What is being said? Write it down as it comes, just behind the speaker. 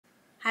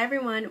Hi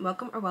everyone,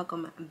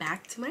 welcome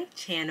back to my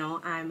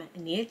channel. I'm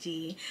Nia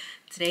G.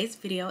 Today's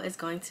video is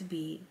going to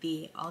be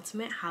the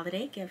ultimate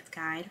holiday gift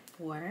guide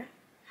for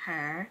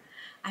her.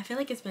 I feel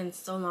like it's been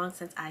so long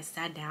since I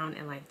sat down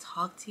and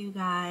talked to you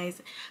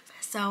guys.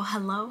 So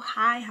hello,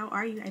 hi, how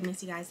are you? I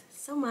miss you guys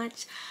so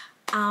much.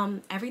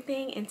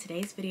 Everything in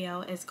today's video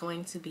is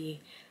going to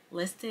be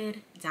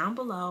listed down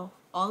below.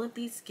 All of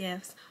these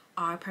gifts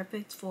are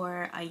perfect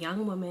for a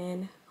young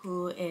woman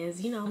who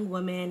is,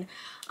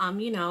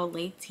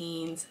 late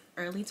teens,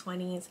 early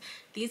 20s.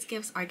 These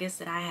gifts are gifts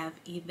that I have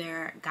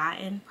either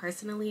gotten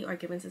personally or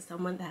given to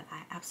someone that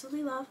I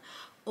absolutely love,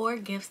 or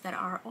gifts that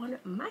are on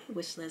my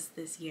wish list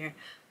this year.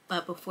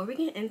 But before we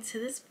get into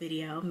this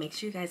video, make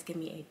sure you guys give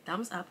me a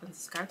thumbs up and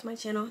subscribe to my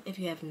channel if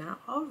you have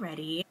not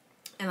already.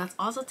 And let's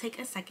also take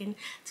a second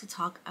to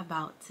talk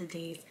about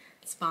today's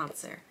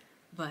sponsor,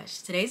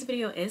 Vush. Today's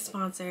video is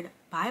sponsored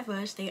by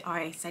Vush. They are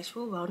a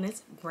sexual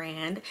wellness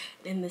brand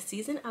in the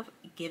season of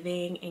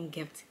giving and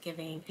gift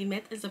giving. The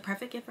Myth is the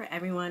perfect gift for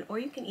everyone, or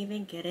you can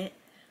even get it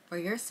for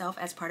yourself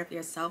as part of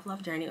your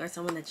self-love journey, or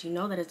someone that you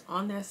know that is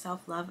on their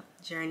self-love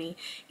journey.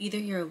 Either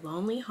your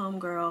lonely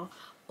homegirl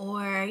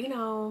or,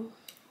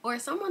 or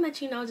someone that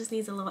just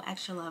needs a little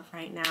extra love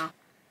right now.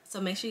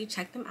 So make sure you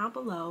check them out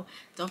below.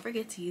 Don't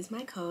forget to use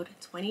my code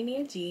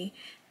 20NIAG.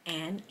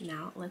 And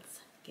now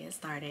let's get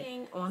started.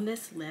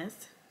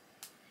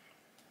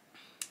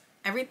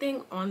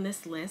 Everything on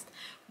this list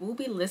will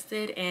be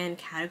listed and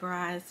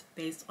categorized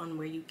based on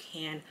where you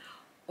can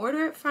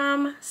order it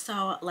from.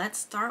 So let's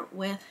start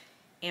with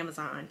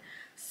Amazon.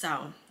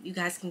 So you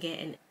guys can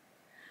get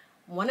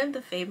one of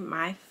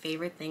my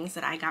favorite things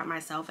that I got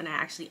myself, and I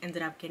actually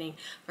ended up getting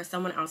for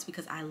someone else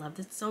because I loved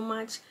it so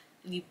much,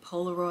 the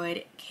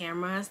Polaroid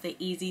cameras, the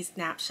easy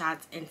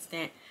snapshots,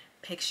 instant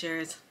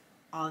pictures,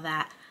 all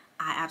that.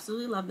 I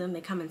absolutely love them.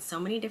 They come in so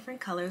many different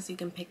colors. You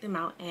can pick them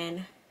out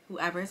in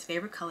whoever's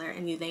favorite color,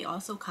 and they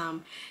also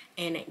come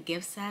in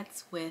gift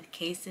sets with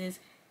cases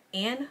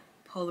and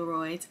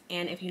Polaroids.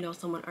 And if you know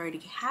someone already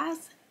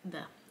has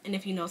the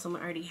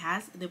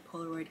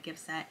Polaroid gift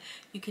set,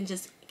 you can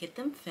just get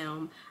them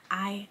film.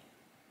 I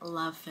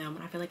love film,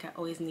 and I feel like I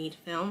always need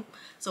film.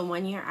 So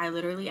one year I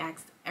literally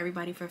asked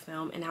everybody for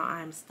film, and now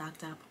I'm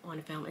stocked up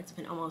on film. It's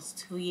been almost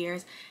 2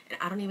 years, and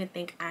I don't even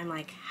think I'm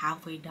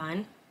halfway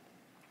done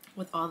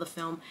with all the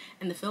film,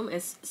 and the film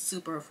is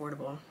super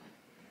affordable.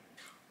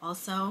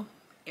 Also,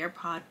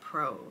 AirPod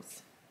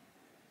Pros.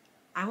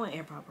 I want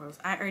AirPod Pros.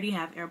 I already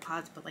have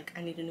AirPods, but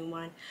I need a new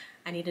one.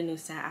 I need a new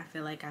set. I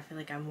feel like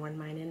I'm worn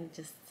mine in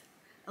just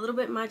a little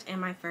bit much, and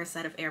my first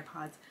set of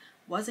AirPods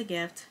was a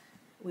gift.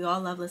 We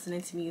all love listening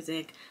to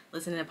music,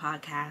 listening to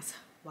podcasts,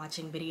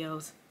 watching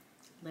videos,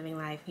 living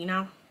life,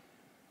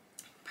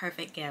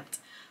 Perfect gift.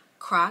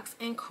 Crocs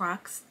and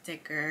Croc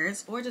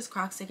stickers, or just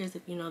Croc stickers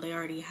if they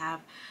already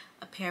have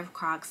a pair of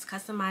Crocs.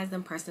 Customize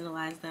them,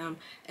 personalize them,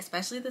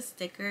 especially the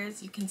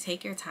stickers. You can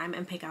take your time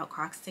and pick out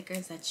Croc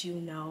stickers that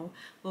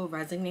will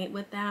resonate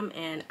with them,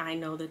 and I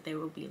know that they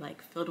will be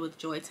filled with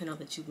joy to know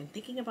that you've been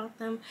thinking about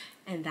them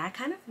in that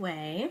kind of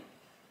way.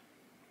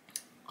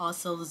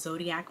 Also, the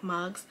Zodiac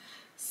mugs,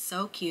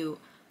 so cute.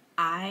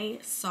 I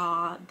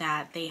saw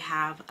that they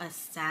have a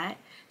set,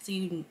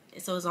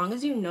 so as long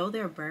as you know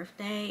their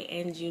birthday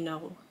and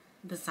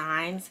the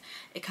signs,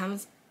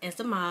 it's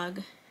a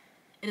mug.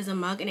 It is a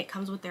mug, and it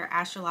comes with their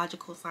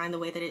astrological sign, the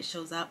way that it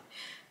shows up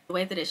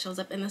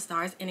in the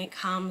stars, and it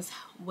comes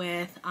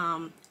with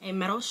a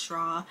metal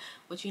straw,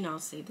 which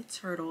save the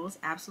turtles.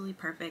 Absolutely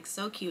perfect,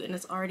 so cute, and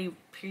it's already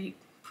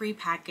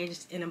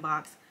pre-packaged in a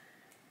box.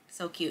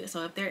 So cute.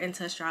 So if they're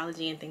into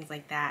astrology and things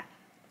like that,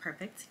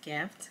 perfect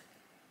gift.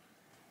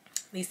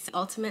 The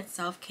ultimate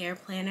self-care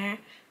planner,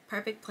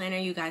 perfect planner.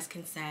 You guys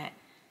can set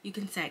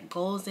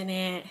goals in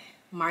it,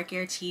 mark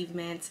your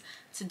achievements,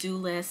 to-do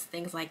lists,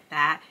 things like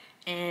that.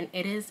 And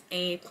it is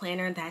a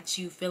planner that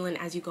you fill in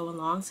as you go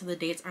along, so the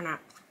dates are not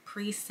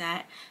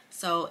preset.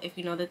 So if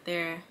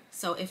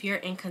if you're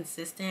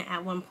inconsistent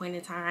at one point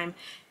in time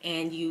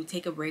and you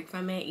take a break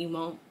from it, you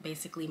won't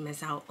basically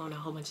miss out on a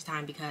whole bunch of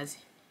time because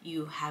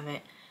you have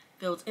it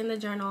filled in the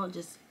journal.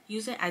 Just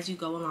use it as you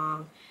go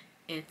along.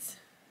 It's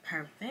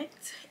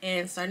perfect.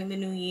 And starting the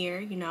new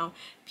year,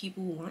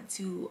 people want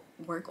to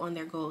work on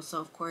their goals, so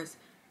of course,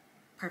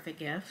 perfect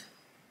gift.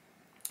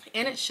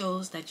 And it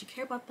shows that you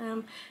care about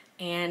them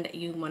and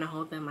you want to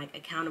hold them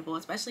accountable,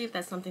 especially if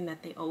that's something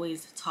that they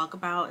always talk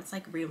about. It's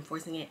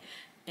reinforcing it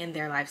in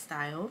their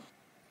lifestyle.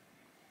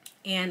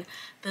 And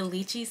the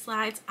lychee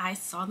slides, I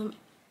saw them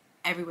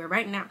everywhere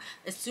right now.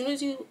 As soon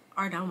as you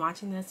are done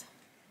watching this,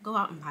 go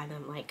out and buy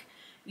them.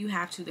 You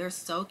have to. They're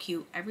so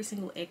cute. Every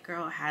single it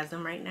girl has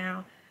them right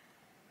now.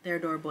 They're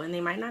adorable, and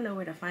they might not know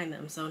where to find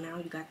them, so now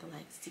you got the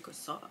secret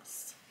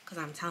sauce, because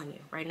I'm telling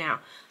you right now,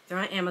 they're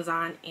on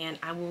Amazon, and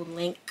I will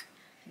link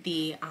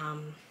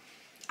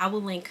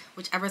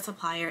whichever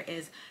supplier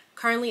is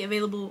currently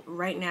available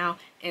right now,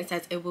 and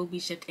says it will be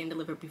shipped and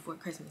delivered before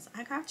Christmas.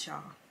 I got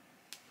y'all.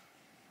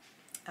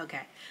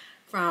 Okay,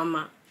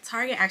 from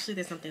Target, actually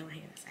there's something in my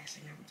hand that's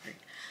actually not from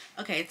Target.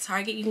 Okay,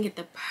 Target, you can get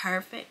the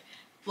perfect,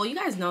 well, you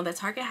guys know that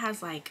Target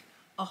has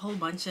a whole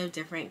bunch of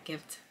different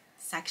gift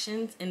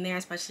sections in there,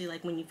 especially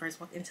like when you first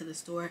walk into the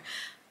store.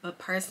 But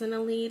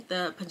personally,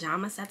 the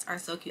pajama sets are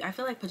so cute. I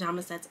feel like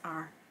pajama sets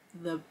are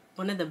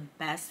one of the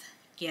best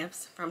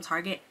gifts from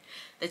Target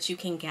that you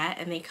can get,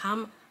 and they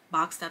come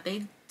boxed up.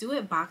 They do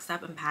it boxed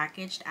up and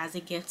packaged as a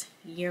gift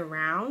year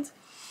round,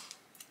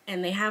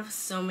 and they have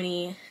so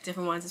many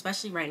different ones.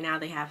 Especially right now,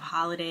 they have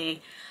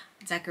holiday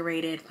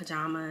decorated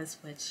pajamas,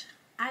 which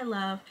I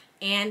love,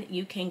 and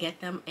you can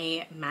get them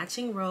a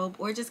matching robe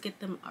or just get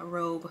them a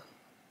robe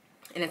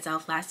in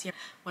itself. Last year,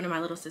 one of my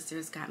little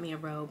sisters got me a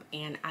robe,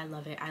 and I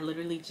love it. I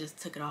literally just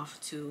took it off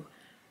to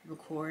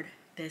record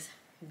this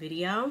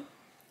video.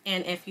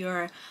 And if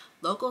your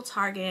local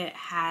Target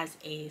has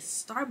a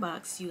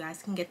Starbucks, you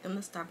guys can get them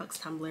the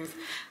Starbucks tumblers.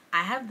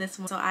 I have this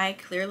one, so I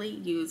clearly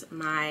use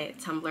my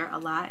tumbler a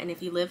lot. And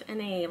if you live in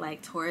a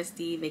like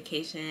touristy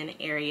vacation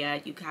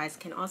area, you guys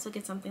can also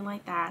get something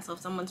like that. So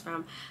if someone's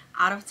from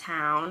out of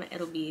town,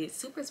 it'll be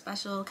super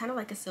special, kind of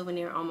like a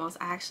souvenir almost.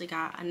 I actually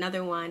got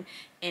another one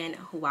in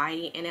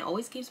Hawaii, and it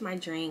always keeps my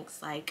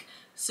drinks like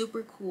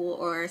super cool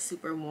or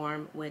super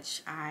warm,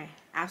 which I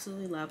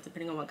absolutely love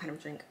depending on what kind of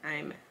drink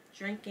I'm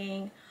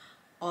drinking.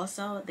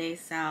 Also, they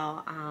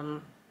sell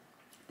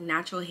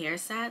natural hair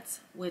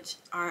sets, which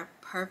are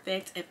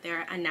perfect if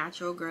they're a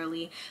natural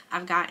girly.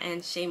 I've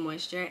gotten Shea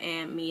Moisture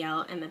and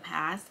Miel in the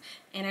past,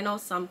 and I know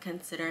some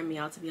consider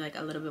Miel to be like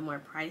a little bit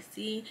more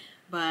pricey,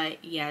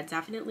 but yeah,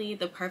 definitely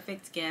the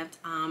perfect gift.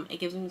 It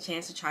gives them a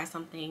chance to try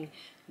something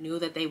new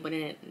that they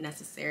wouldn't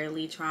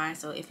necessarily try.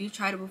 So if you've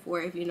tried it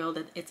before, if you know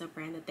that it's a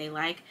brand that they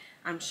like,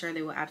 I'm sure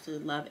they will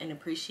absolutely love and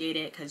appreciate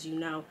it, because you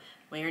know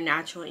when you're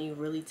natural and you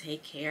really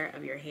take care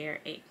of your hair,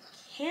 it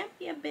can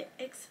be a bit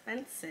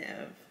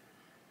expensive.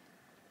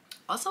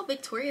 Also,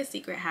 Victoria's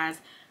Secret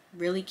has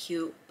really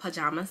cute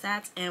pajama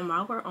sets, and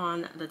while we're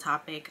on the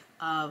topic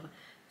of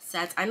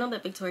sets, I know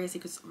that Victoria's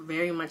Secret's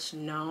very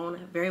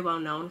well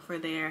known for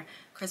their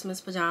Christmas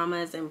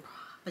pajamas and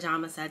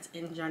pajama sets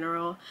in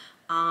general.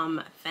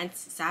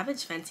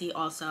 Savage Fenty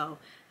also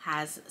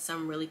has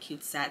some really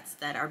cute sets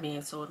that are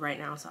being sold right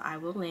now, so I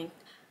will link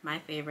my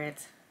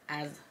favorites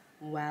as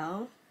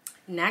well.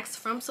 Next,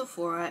 from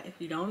Sephora, if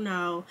you don't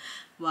know,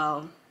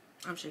 well,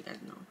 I'm sure you guys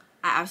know,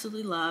 I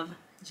absolutely love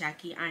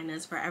Jackie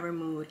Aina's Forever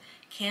Mood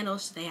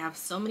candles. They have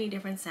so many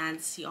different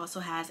scents. She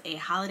also has a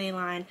holiday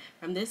line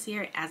from this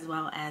year as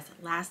well as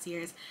last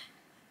year's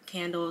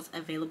candles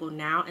available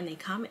now, and they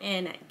come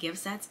in gift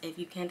sets if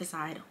you can't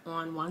decide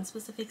on one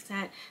specific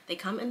scent. They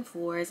come in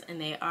 4s, and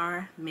they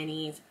are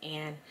minis,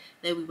 and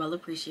they'll be well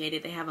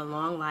appreciated. They have a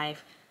long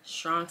life,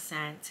 strong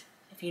scent.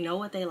 If you know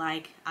what they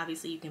like,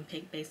 obviously you can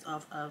pick based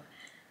off of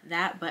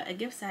that, but a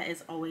gift set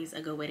is always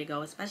a good way to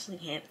go, especially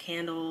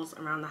candles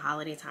around the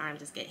holiday time.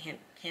 Just get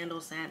candle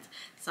scents.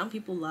 Some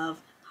people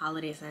love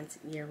holiday scents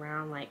year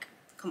round, like,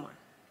 come on.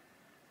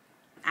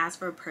 As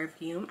for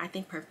perfume, I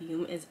think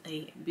perfume is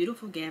a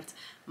beautiful gift.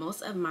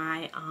 Most of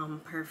my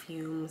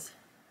perfumes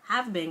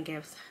have been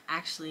gifts,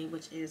 actually,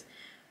 which is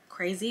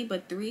crazy,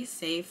 but 3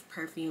 safe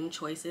perfume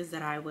choices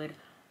that I would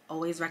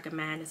always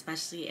recommend,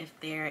 especially if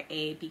they're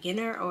a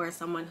beginner or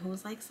someone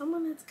who's like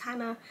someone that's kind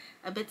of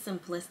a bit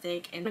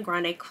simplistic. And the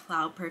Grande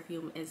Cloud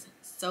perfume is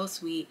so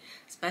sweet,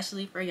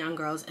 especially for young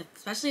girls,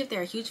 especially if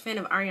they're a huge fan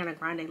of Ariana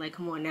Grande. Like,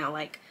 come on now,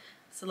 like,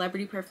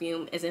 celebrity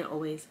perfume isn't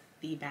always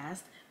the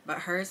best,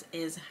 but hers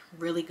is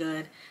really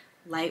good,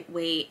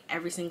 lightweight,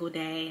 every single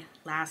day,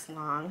 lasts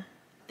long.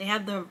 They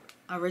have the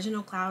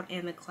original Cloud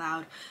and the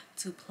Cloud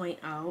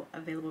 2.0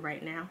 available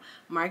right now.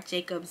 Marc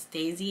Jacobs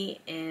Daisy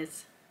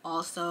is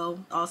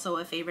also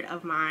a favorite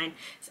of mine.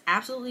 It's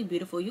absolutely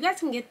beautiful. You guys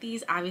can get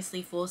these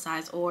obviously full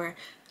size or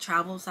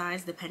travel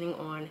size depending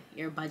on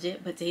your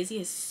budget, but Daisy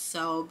is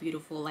so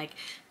beautiful. Like,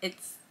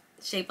 it's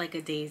shaped like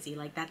a daisy.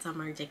 Like, that's a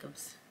Marc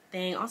Jacobs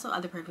thing. Also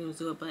other perfumes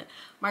do it, but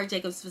Marc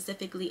Jacobs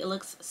specifically, it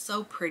looks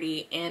so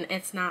pretty, and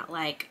it's not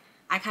like,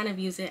 I kind of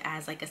use it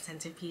as like a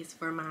centerpiece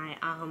for my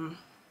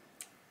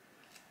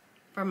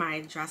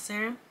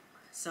dresser.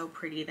 So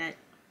pretty, that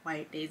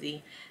white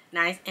daisy,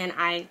 nice. And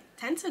I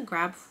tend to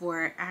grab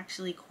for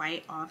actually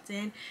quite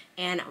often,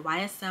 and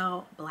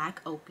YSL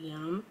Black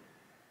Opium,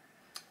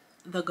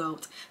 the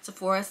GOAT.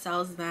 Sephora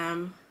sells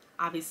them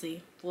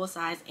obviously full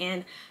size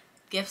and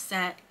gift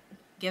set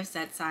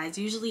size,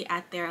 usually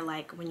at their,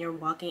 like, when you're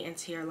walking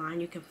into your line,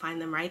 you can find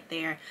them right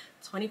there.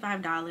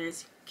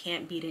 $25,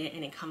 can't beat it,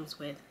 and it comes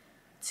with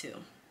 2.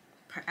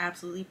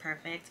 Absolutely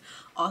perfect.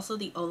 Also,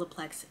 the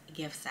Olaplex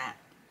gift set.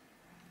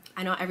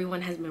 I know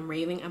everyone has been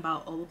raving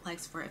about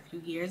Olaplex for a few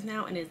years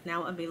now, and it's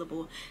now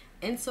available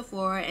in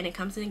Sephora, and it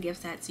comes in a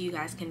gift set, so you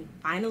guys can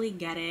finally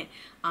get it.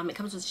 It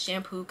comes with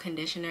shampoo,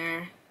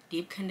 conditioner,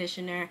 deep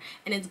conditioner,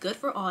 and it's good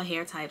for all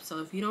hair types. So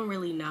if you don't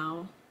really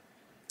know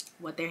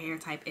what their hair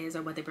type is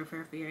or what they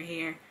prefer for your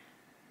hair,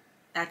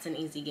 that's an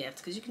easy gift,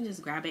 because you can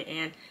just grab it,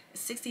 and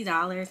it's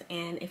 $60,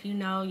 and if you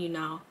know, you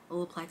know,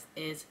 Olaplex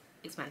is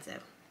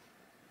expensive.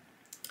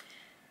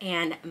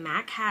 And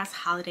MAC has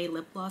holiday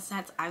lip gloss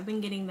sets. I've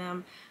been getting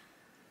them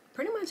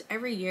pretty much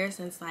every year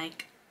since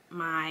like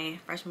my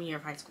freshman year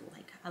of high school.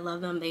 Like, I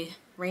love them. They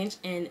range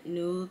in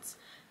nudes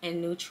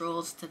and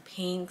neutrals to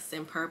pinks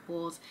and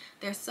purples.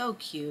 They're so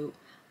cute.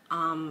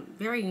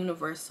 Very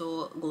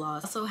universal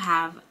gloss. Also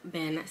have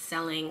been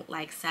selling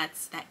like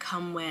sets that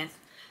come with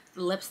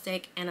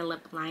lipstick and a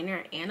lip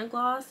liner and a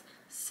gloss,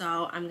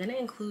 so I'm gonna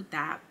include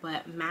that.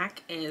 But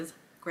MAC is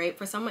great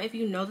for someone if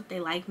you know that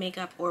they like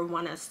makeup or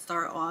want to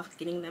start off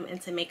getting them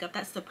into makeup.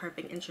 That's the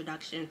perfect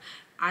introduction.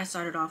 I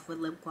started off with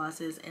lip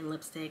glosses and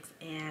lipsticks,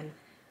 and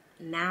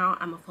now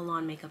I'm a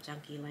full-on makeup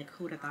junkie. Like,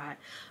 who'd have thought?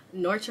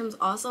 Nordstrom's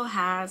also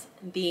has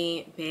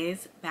the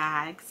Baze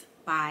bags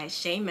by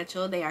Shea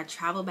Mitchell. They are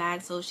travel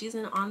bags, so if she's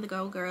an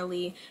on-the-go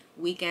girly,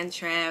 weekend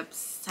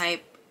trips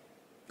type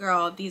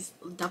girl, these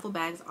duffel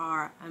bags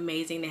are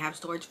amazing. They have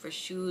storage for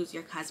shoes,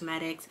 your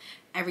cosmetics,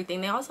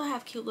 everything. They also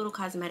have cute little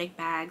cosmetic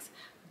bags,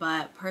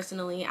 but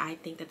personally I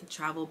think that the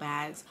travel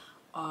bags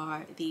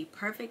are the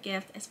perfect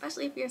gift,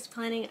 especially if you're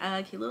planning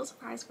a cute little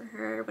surprise for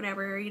her,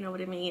 whatever, you know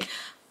what I mean.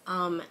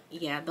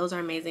 Yeah, those are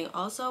amazing.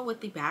 Also,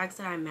 with the bags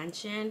that I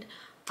mentioned,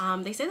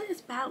 they say that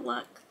it's bad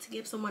luck to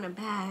give someone a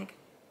bag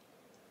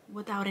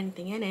without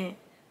anything in it.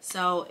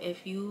 So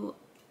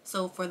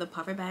for the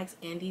puffer bags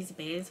and these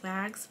Baze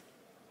bags,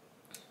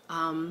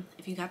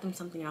 if you got them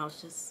something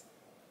else, just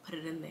put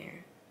it in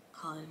there,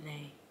 call it a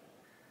day.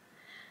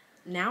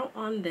 Now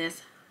on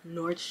this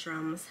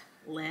Nordstrom's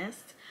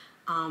list,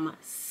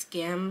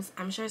 Skims.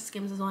 I'm sure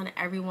Skims is on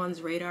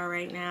everyone's radar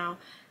right now.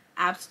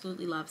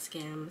 Absolutely love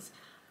Skims.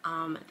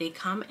 They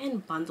come in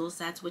bundle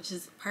sets, which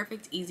is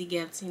perfect easy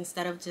gifts.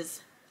 Instead of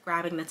just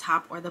grabbing the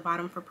top or the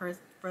bottom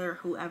for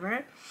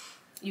whoever,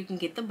 you can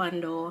get the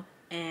bundle,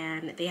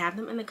 and they have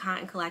them in the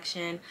cotton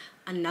collection.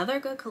 Another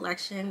good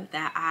collection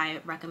that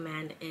I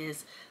recommend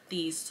is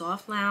the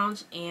soft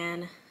lounge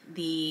and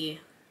the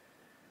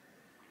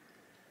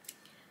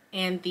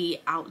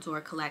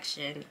outdoor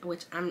collection,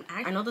 which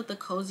I know that the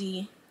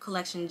cozy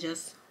collection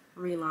just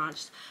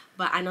relaunched,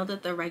 but I know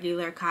that the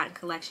regular cotton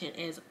collection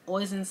is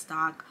always in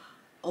stock,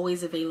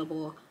 always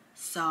available.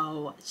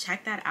 So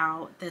check that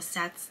out.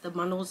 The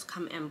bundles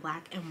come in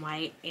black and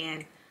white,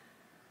 and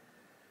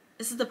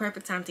this is the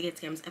perfect time to get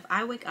Skims. If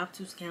I wake up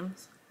to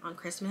Skims on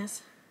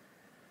Christmas,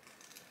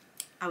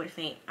 I would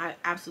faint. I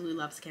absolutely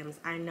love Skims.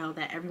 I know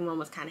that everyone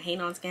was kind of hating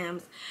on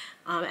Skims.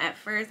 At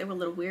first, they were a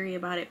little weary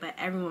about it, but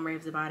everyone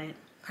raves about it.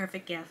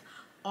 Perfect gift.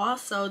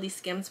 Also, the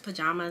Skims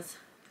Pajamas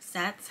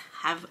sets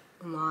have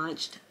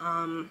launched.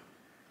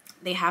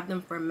 They have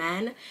them for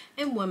men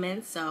and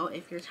women. So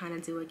if you're trying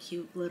to do a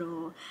cute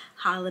little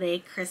holiday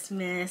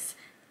Christmas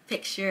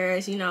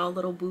pictures, you know,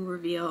 little boo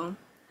reveal,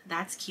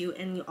 that's cute.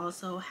 And they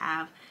also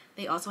have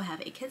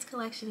a kids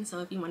collection, so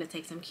if you want to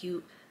take some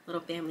cute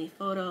little family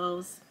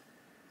photos,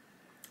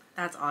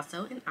 that's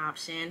also an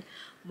option.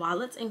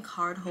 Wallets and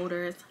card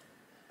holders,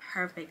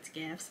 perfect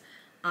gifts.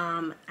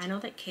 I know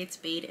that Kate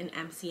Spade and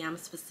MCM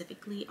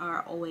specifically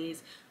are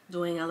always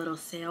doing a little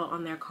sale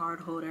on their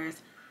card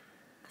holders.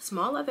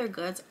 Small leather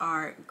goods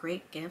are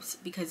great gifts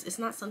because it's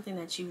not something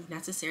that you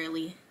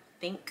necessarily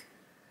think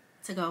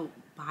to go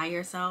buy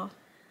yourself.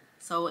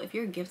 So if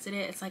you're gifted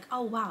it, it's like,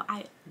 oh wow,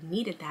 I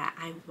needed that,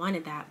 I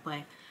wanted that,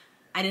 but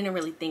I didn't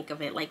really think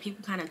of it. Like,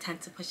 people kind of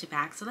tend to push it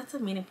back. So that's a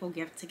meaningful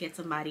gift to get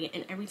somebody,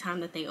 and every time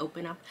that they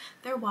open up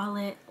their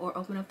wallet or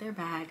open up their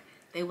bag,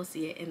 they will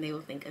see it and they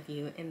will think of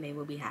you and they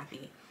will be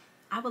happy.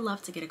 I would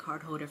love to get a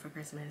card holder for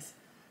Christmas.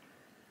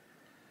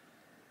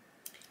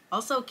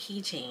 Also,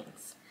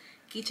 keychains.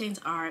 Keychains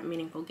are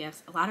meaningful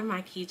gifts. A lot of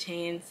my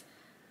keychains,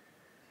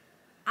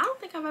 I don't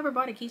think I've ever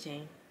bought a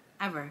keychain,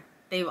 ever.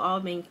 They've all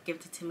been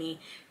gifted to me,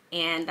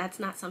 and that's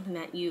not something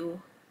that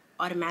you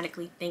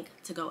automatically think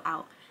to go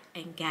out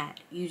and get.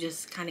 You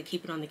just kind of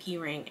keep it on the key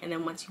ring, and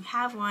then once you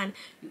have one,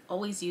 you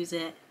always use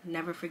it,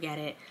 never forget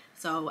it.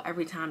 So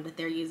every time that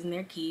they're using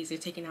their keys, they're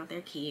taking out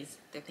their keys,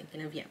 they're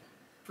thinking of you.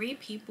 Free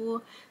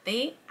People,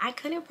 I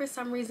couldn't for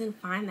some reason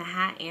find the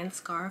hat and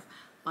scarf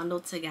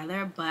bundled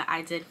together, but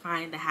I did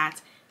find the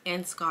hats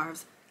and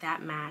scarves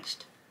that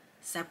matched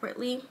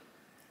separately.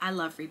 I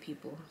love Free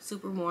People,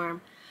 super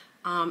warm.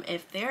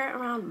 If they're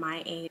around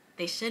my age,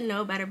 they should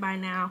know better by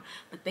now,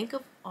 but think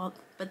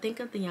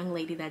of the young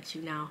lady that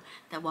you know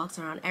that walks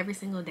around every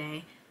single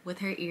day with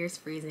her ears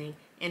freezing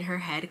and her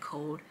head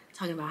cold,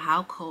 talking about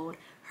how cold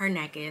her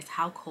neck is,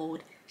 how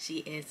cold she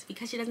is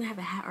because she doesn't have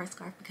a hat or a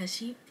scarf because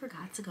she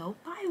forgot to go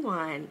buy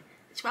one.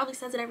 She probably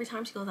says it every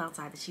time she goes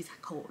outside that she's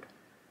cold,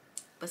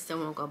 but still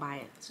won't go buy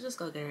it. So just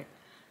go get it.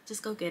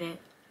 Just go get it.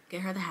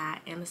 Get her the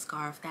hat and the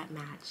scarf that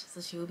match, so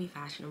she will be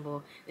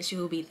fashionable and she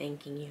will be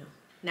thanking you.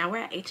 Now we're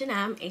at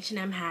H&M.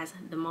 H&M has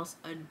the most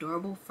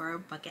adorable fur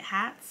bucket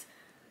hats.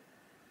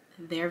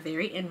 They're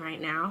very in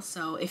right now,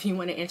 so if you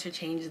want to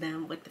interchange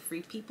them with the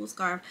Free People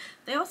scarf,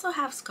 they also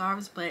have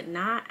scarves, but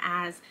not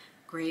as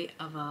great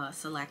of a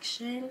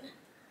selection,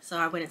 so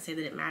I wouldn't say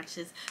that it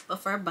matches, but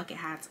fur bucket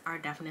hats are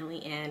definitely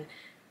in.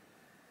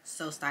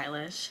 So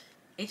stylish.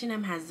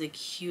 H&M has the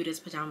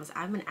cutest pajamas.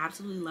 I've been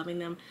absolutely loving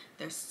them.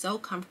 They're so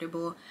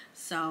comfortable.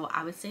 So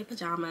I would say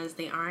pajamas.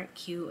 They aren't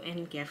cute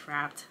and gift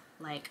wrapped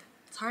like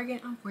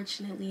Target,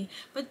 unfortunately,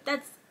 but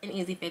that's an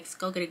easy fix.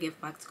 Go get a gift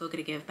box, go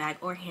get a gift bag,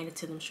 or hand it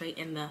to them straight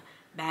in the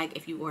bag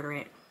if you order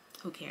it.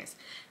 who cares?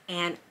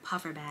 And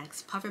puffer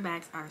bags. Puffer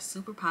bags are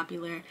super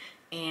popular,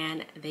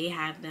 and they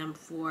have them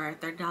for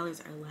 $30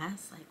 or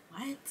less. Like,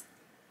 what?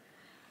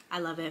 I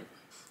love it.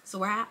 So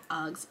we're at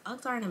Uggs.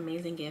 Uggs are an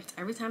amazing gift.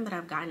 Every time that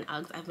I've gotten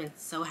Uggs, I've been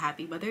so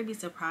happy. Whether it be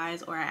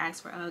surprise or I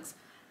ask for Uggs,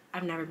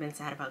 I've never been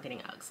sad about getting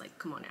Uggs. Like,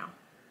 come on now.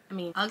 I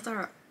mean, Uggs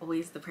are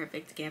always the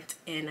perfect gift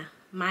in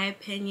my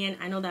opinion.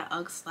 I know that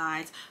Ugg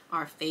slides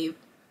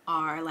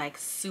are like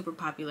super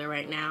popular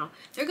right now.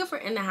 They're good for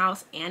in the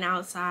house and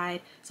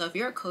outside. So if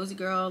you're a cozy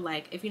girl,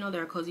 like if you know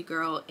they're a cozy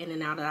girl in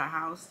and out of the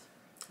house,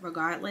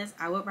 regardless,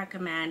 I would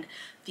recommend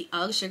the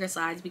Ugg sugar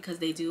slides because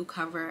they do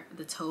cover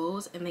the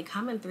toes, and they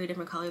come in 3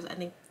 different colors. I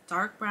think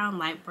dark brown,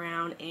 light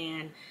brown,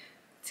 and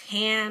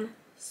tan.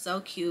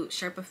 So cute.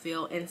 Sherpa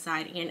feel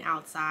inside and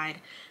outside.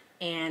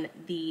 And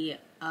the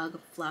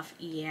Ugg fluff,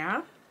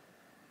 yeah.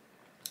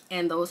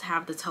 And those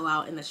have the toe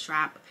out and the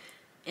strap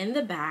in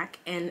the back.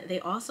 And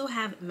they also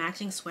have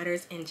matching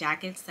sweaters and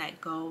jackets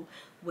that go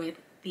with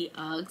the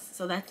Uggs.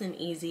 So that's an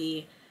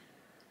easy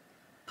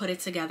put it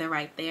together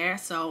right there.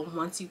 So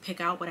once you pick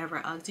out whatever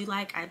Uggs you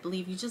like, I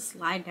believe you just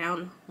slide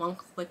down one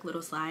quick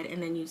little slide,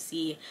 and then you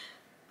see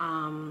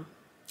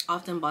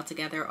often bought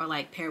together or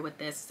like pair with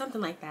this,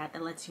 something like that,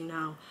 that lets you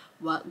know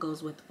what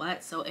goes with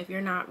what. So if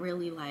you're not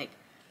really like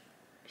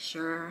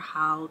sure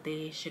how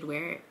they should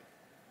wear it,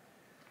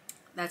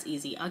 that's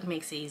easy. Ugg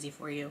makes it easy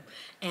for you.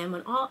 And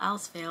when all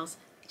else fails,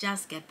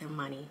 just get the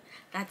money.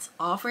 That's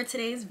all for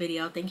today's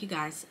video. Thank you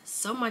guys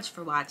so much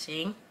for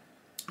watching.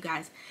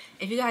 Guys,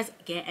 if you guys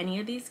get any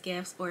of these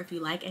gifts, or if you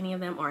like any of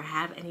them or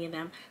have any of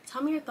them,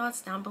 tell me your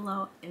thoughts down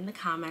below in the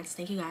comments.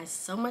 Thank you guys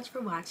so much for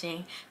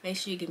watching. Make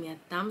sure you give me a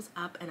thumbs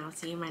up, and I'll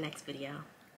see you in my next video.